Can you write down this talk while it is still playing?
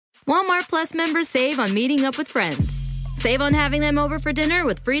Walmart Plus members save on meeting up with friends. Save on having them over for dinner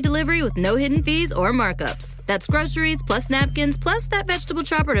with free delivery with no hidden fees or markups. That's groceries, plus napkins, plus that vegetable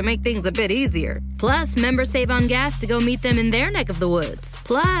chopper to make things a bit easier. Plus, members save on gas to go meet them in their neck of the woods.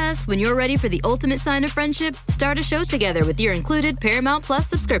 Plus, when you're ready for the ultimate sign of friendship, start a show together with your included Paramount Plus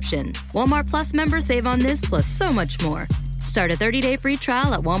subscription. Walmart Plus members save on this plus so much more. Start a 30-day free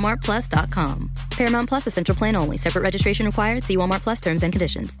trial at walmartplus.com. Paramount Plus Essential Plan only. Separate registration required. See Walmart Plus terms and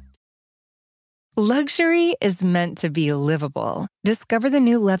conditions. Luxury is meant to be livable. Discover the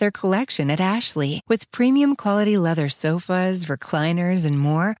new leather collection at Ashley with premium quality leather sofas, recliners, and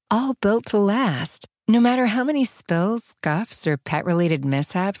more, all built to last. No matter how many spills, scuffs, or pet-related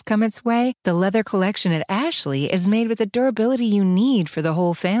mishaps come its way, the leather collection at Ashley is made with the durability you need for the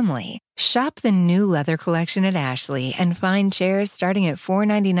whole family. Shop the new leather collection at Ashley and find chairs starting at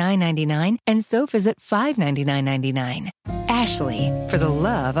 $499.99 and sofas at $599.99. Ashley, for the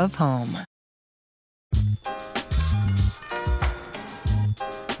love of home.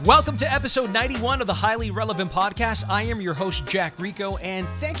 Welcome to episode 91 of the Highly Relevant Podcast. I am your host, Jack Rico, and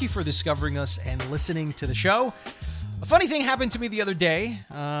thank you for discovering us and listening to the show. A funny thing happened to me the other day.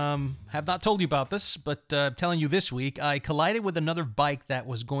 Have not told you about this, but I'm telling you this week. I collided with another bike that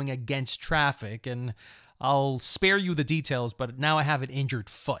was going against traffic, and I'll spare you the details, but now I have an injured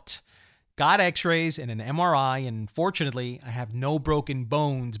foot. Got x-rays and an MRI, and fortunately, I have no broken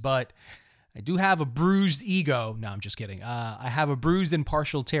bones, but I do have a bruised ego. No, I'm just kidding. I have a bruised and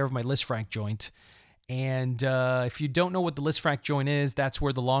partial tear of my Lisfranc joint. And if you don't know what the Lisfranc joint is, that's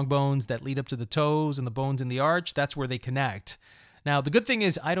where the long bones that lead up to the toes and the bones in the arch, that's where they connect. Now, the good thing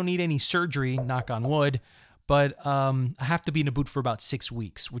is I don't need any surgery, knock on wood, but I have to be in a boot for about 6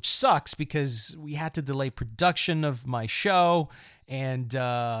 weeks, which sucks because we had to delay production of my show. And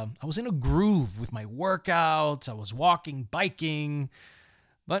I was in a groove with my workouts. I was walking, biking,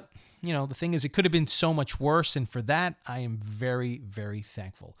 but you know, the thing is, it could have been so much worse, and for that, I am very, very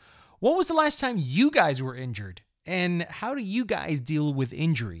thankful. What was the last time you guys were injured, and how do you guys deal with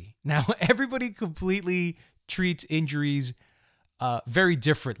injury? Now, everybody completely treats injuries very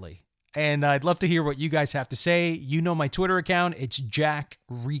differently, and I'd love to hear what you guys have to say. You know my Twitter account. It's Jack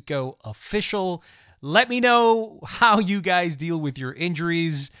Rico Official. Let me know how you guys deal with your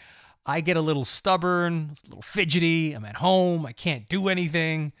injuries. I get a little stubborn, a little fidgety. I'm at home. I can't do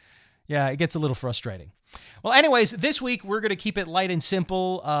anything. Yeah, it gets a little frustrating. Well, anyways, this week we're going to keep it light and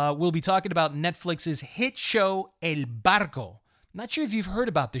simple. We'll be talking about Netflix's hit show El Barco. Not sure if you've heard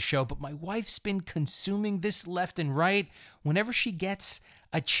about this show, but my wife's been consuming this left and right. Whenever she gets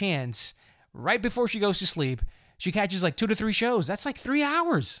a chance, right before she goes to sleep, she catches like 2 to 3 shows. That's like 3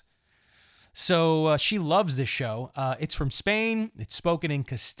 hours. So she loves this show. It's from Spain. It's spoken in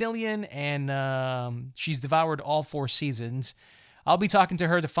Castilian, and she's devoured all 4 seasons. I'll be talking to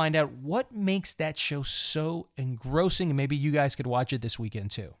her to find out what makes that show so engrossing, and maybe you guys could watch it this weekend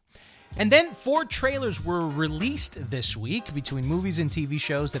too. And then 4 trailers were released this week between movies and TV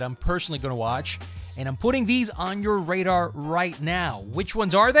shows that I'm personally going to watch, and I'm putting these on your radar right now. Which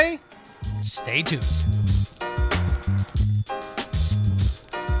ones are they? Stay tuned.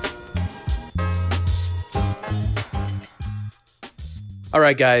 All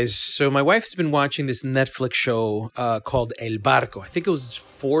right, guys. So my wife's been watching this Netflix show called El Barco. I think it was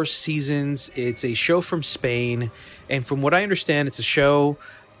 4 seasons. It's a show from Spain. And from what I understand, it's a show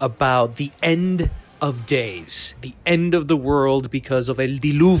about the end of days, the end of the world because of El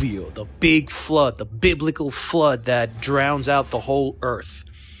Diluvio, the big flood, the biblical flood that drowns out the whole earth.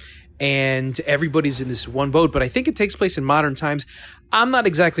 And everybody's in this one boat, but I think it takes place in modern times. I'm not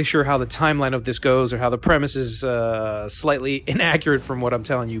exactly sure how the timeline of this goes or how the premise is slightly inaccurate from what I'm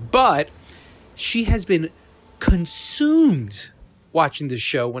telling you, but she has been consumed watching this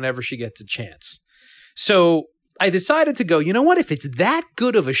show whenever she gets a chance. So I decided to go, you know what? If it's that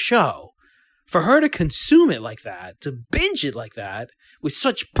good of a show, for her to consume it like that, to binge it like that, with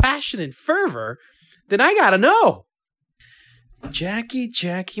such passion and fervor, then I gotta know. Jackie,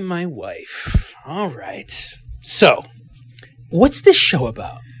 my wife. All right. So, what's this show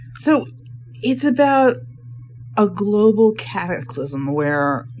about? So, it's about a global cataclysm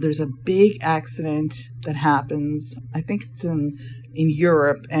where there's a big accident that happens. I think it's in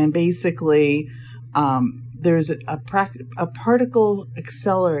Europe, and basically there's a particle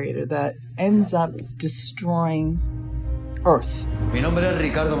accelerator that ends up destroying Earth. Mi nombre es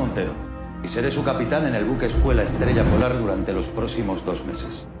Ricardo Montero. Y seré su capitán en el buque Escuela Estrella Polar durante los próximos 2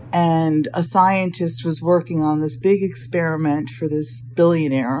 meses. And a scientist was working on this big experiment for this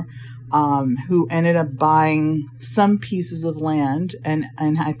billionaire who ended up buying some pieces of land. And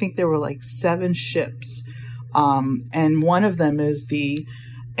I think there were like 7 ships. And one of them is the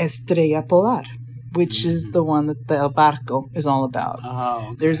Estrella Polar, which is the one that the El Barco is all about. Oh,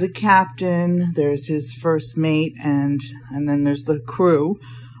 okay. There's a captain, there's his first mate, and then there's the crew,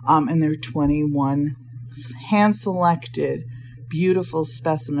 and there are 21 hand-selected, beautiful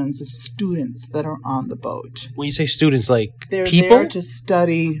specimens of students that are on the boat. When you say students, like They're people? there to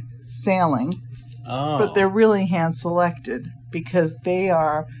study sailing, but they're really hand-selected because they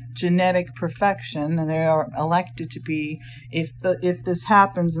are genetic perfection, and they are elected to be, if this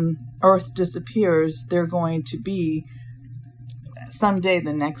happens and Earth disappears, they're going to be someday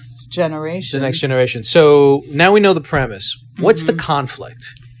the next generation. The next generation. So now we know the premise. What's the conflict?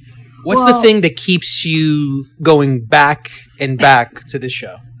 What's the thing that keeps you going back and back to this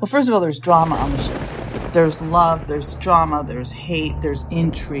show? Well, first of all, there's drama on the ship. There's love, there's drama, there's hate, there's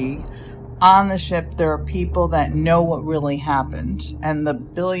intrigue. On the ship, there are people that know what really happened, and the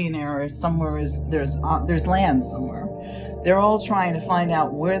billionaire is somewhere. There's land somewhere. They're all trying to find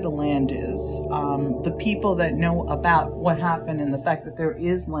out where the land is. The people that know about what happened and the fact that there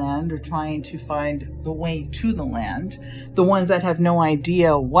is land are trying to find the way to the land. The ones that have no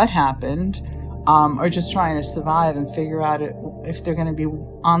idea what happened are just trying to survive and figure out if they're going to be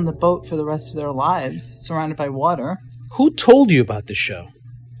on the boat for the rest of their lives, surrounded by water. Who told you about this show?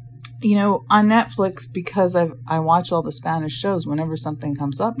 You know, on Netflix, because I watch all the Spanish shows, whenever something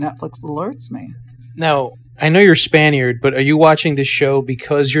comes up, Netflix alerts me. Now, I know you're Spaniard, but are you watching this show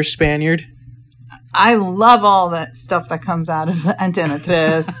because you're Spaniard? I love all that stuff that comes out of Antena 3,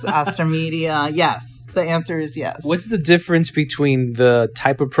 Astra Media. Yes, the answer is yes. What's the difference between the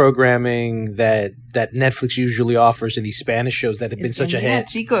type of programming that Netflix usually offers in these Spanish shows that have been such a hit?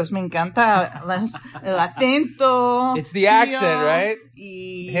 Chicos, me encanta el acento. It's the accent, right?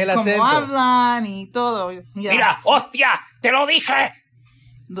 Y El cómo acento. hablan y todo. Ya. Mira, hostia, te lo dije.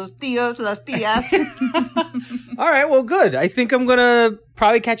 Los tíos, las tías. All right, well, good. I think I'm going to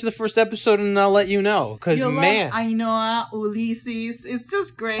probably catch the first episode and I'll let you know. Because, man. Ainhoa, Ulysses. It's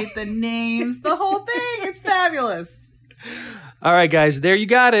just great. The names, the whole thing. It's fabulous. All right, guys, there you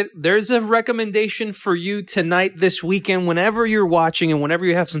got it. There's a recommendation for you tonight, this weekend, whenever you're watching and whenever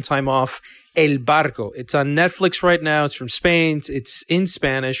you have some time off. El Barco. It's on Netflix right now. It's from Spain. It's in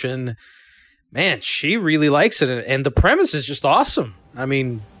Spanish. And, man, she really likes it. And the premise is just awesome. I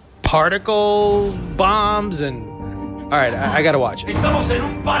mean, particle bombs and... All right, I got to watch it. Estamos en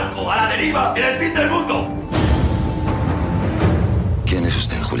un barco a la deriva en el fin del mundo. ¿Quién es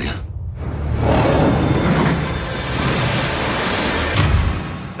usted, Julia?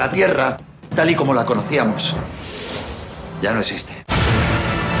 La Tierra, tal y como la conocíamos, ya no existe.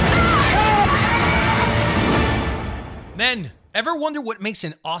 Men, ever wonder what makes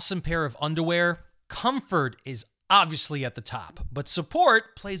an awesome pair of underwear? Comfort is obviously at the top, but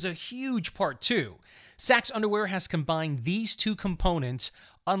support plays a huge part too. Saxx Underwear has combined these two components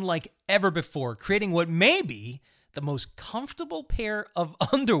unlike ever before, creating what may be the most comfortable pair of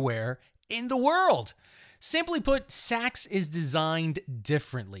underwear in the world. Simply put, Saxx is designed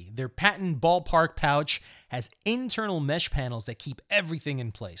differently. Their patent ballpark pouch has internal mesh panels that keep everything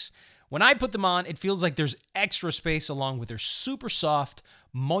in place. When I put them on, it feels like there's extra space along with their super soft,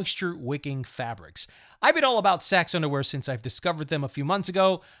 moisture-wicking fabrics. I've been all about Saxx Underwear since I've discovered them a few months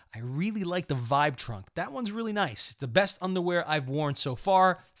ago. I really like the Vibe Trunk. That one's really nice. It's the best underwear I've worn so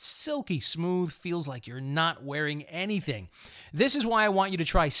far. Silky smooth, feels like you're not wearing anything. This is why I want you to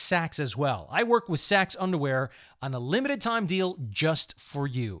try Saxx as well. I work with Saxx Underwear on a limited time deal just for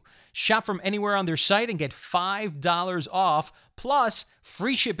you. Shop from anywhere on their site and get $5 off plus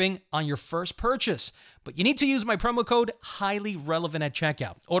free shipping on your first purchase. But you need to use my promo code HighlyRelevant at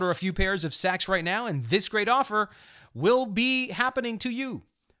checkout. Order a few pairs of Saxx right now, and this great offer will be happening to you.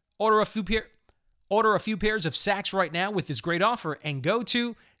 Order a few pairs of Saxx right now with this great offer, and go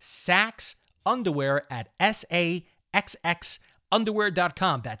to Saxx Underwear at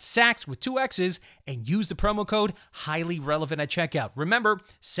SAXXunderwear.com. That's Saxx with 2 X's, and use the promo code HighlyRelevant at checkout. Remember,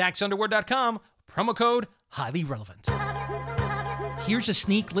 SaxxUnderwear.com, promo code HighlyRelevant. Here's a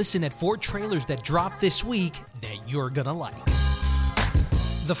sneak listen at 4 trailers that dropped this week that you're gonna like.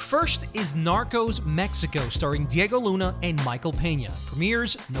 The first is Narcos Mexico, starring Diego Luna and Michael Peña.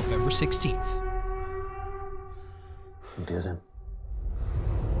 Premieres November 16th. Empiecen.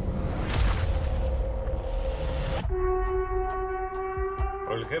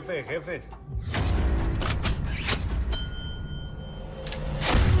 El jefe, jefes.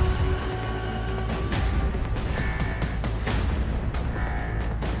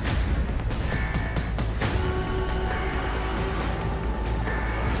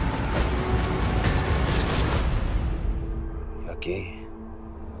 Aquí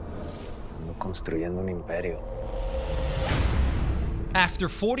ando construyendo un imperio. After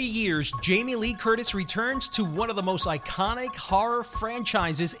 40 years, Jamie Lee Curtis returns to one of the most iconic horror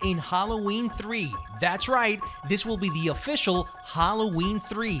franchises in Halloween 3. That's right, this will be the official Halloween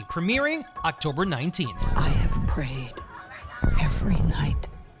 3, premiering October 19th. I have prayed every night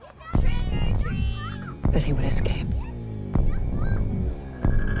that he would escape.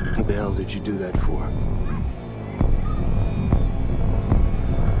 What the hell did you do that for?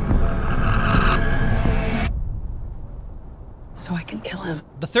 So I can kill him.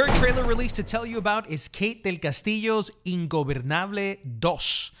 The third trailer released to tell you about is Kate del Castillo's Ingobernable 2.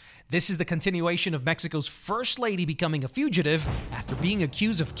 This is the continuation of Mexico's first lady becoming a fugitive after being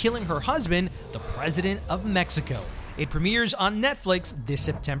accused of killing her husband, the president of Mexico. It premieres on Netflix this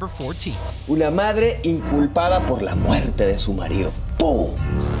September 14th. Una madre inculpada por la muerte de su marido. ¡Pum!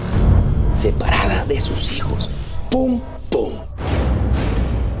 Separada de sus hijos. ¡Pum, pum!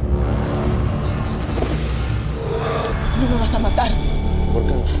 No me vas a matar. ¿Por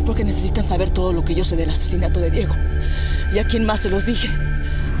qué? Porque necesitan saber todo lo que yo sé del asesinato de Diego. ¿Y a quién más se los dije?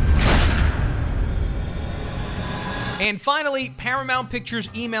 And finally, Paramount Pictures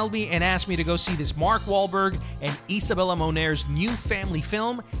emailed me and asked me to go see this Mark Wahlberg and Isabella Moner's new family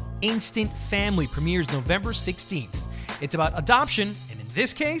film, Instant Family, premieres November 16th. It's about adoption, and in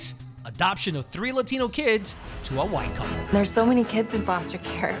this case, adoption of 3 Latino kids to a white couple. There's so many kids in foster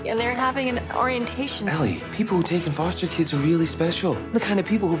care, and they're having an orientation. Allie, people who take in foster kids are really special. The kind of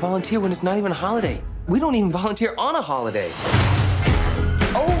people who volunteer when it's not even a holiday. We don't even volunteer on a holiday.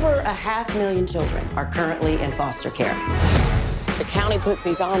 Over 500,000 children are currently in foster care. The county puts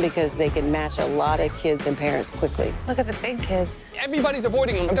these on because they can match a lot of kids and parents quickly. Look at the big kids. Everybody's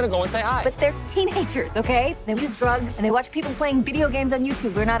avoiding them. I'm gonna go and say hi. But they're teenagers, okay? They use drugs, and they watch people playing video games on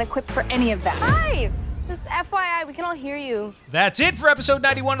YouTube. We're not equipped for any of that. Hi! Just FYI, we can all hear you. That's it for episode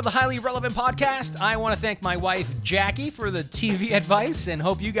 91 of the Highly Relevant Podcast. I want to thank my wife, Jackie, for the TV advice and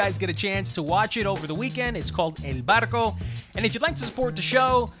hope you guys get a chance to watch it over the weekend. It's called El Barco. And if you'd like to support the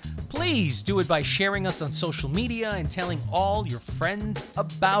show, please do it by sharing us on social media and telling all your friends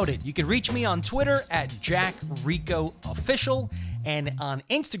about it. You can reach me on Twitter at JackRicoOfficial and on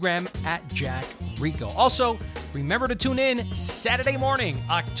Instagram at JackRico. Also, remember to tune in Saturday morning,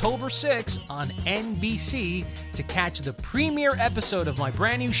 October 6th on NBC to catch the premiere episode of my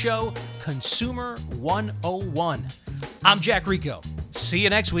brand new show, Consumer 101. I'm Jack Rico. See you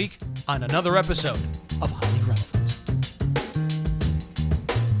next week on another episode of Highly Relevant.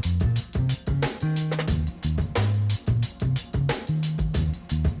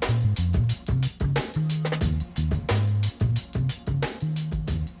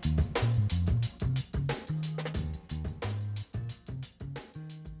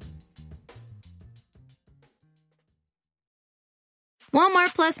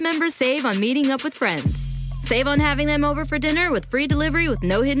 Walmart Plus members save on meeting up with friends. Save on having them over for dinner with free delivery with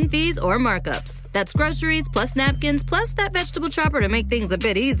no hidden fees or markups. That's groceries, plus napkins, plus that vegetable chopper to make things a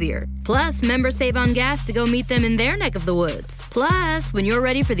bit easier. Plus, members save on gas to go meet them in their neck of the woods. Plus, when you're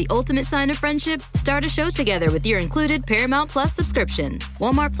ready for the ultimate sign of friendship, start a show together with your included Paramount Plus subscription.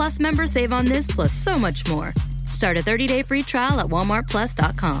 Walmart Plus members save on this plus so much more. Start a 30-day free trial at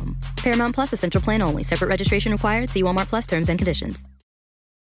walmartplus.com. Paramount Plus Essential Plan only. Separate registration required. See Walmart Plus terms and conditions.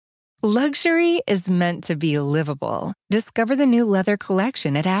 Luxury is meant to be livable. Discover the new leather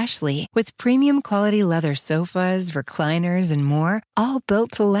collection at Ashley with premium quality leather sofas, recliners, and more, all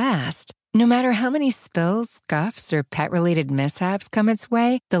built to last. No matter how many spills, scuffs, or pet-related mishaps come its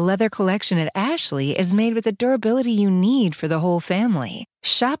way, the leather collection at Ashley is made with the durability you need for the whole family.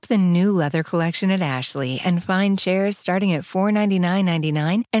 Shop the new leather collection at Ashley and find chairs starting at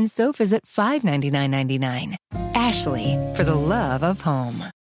 $499.99 and sofas at $599.99. Ashley, for the love of home.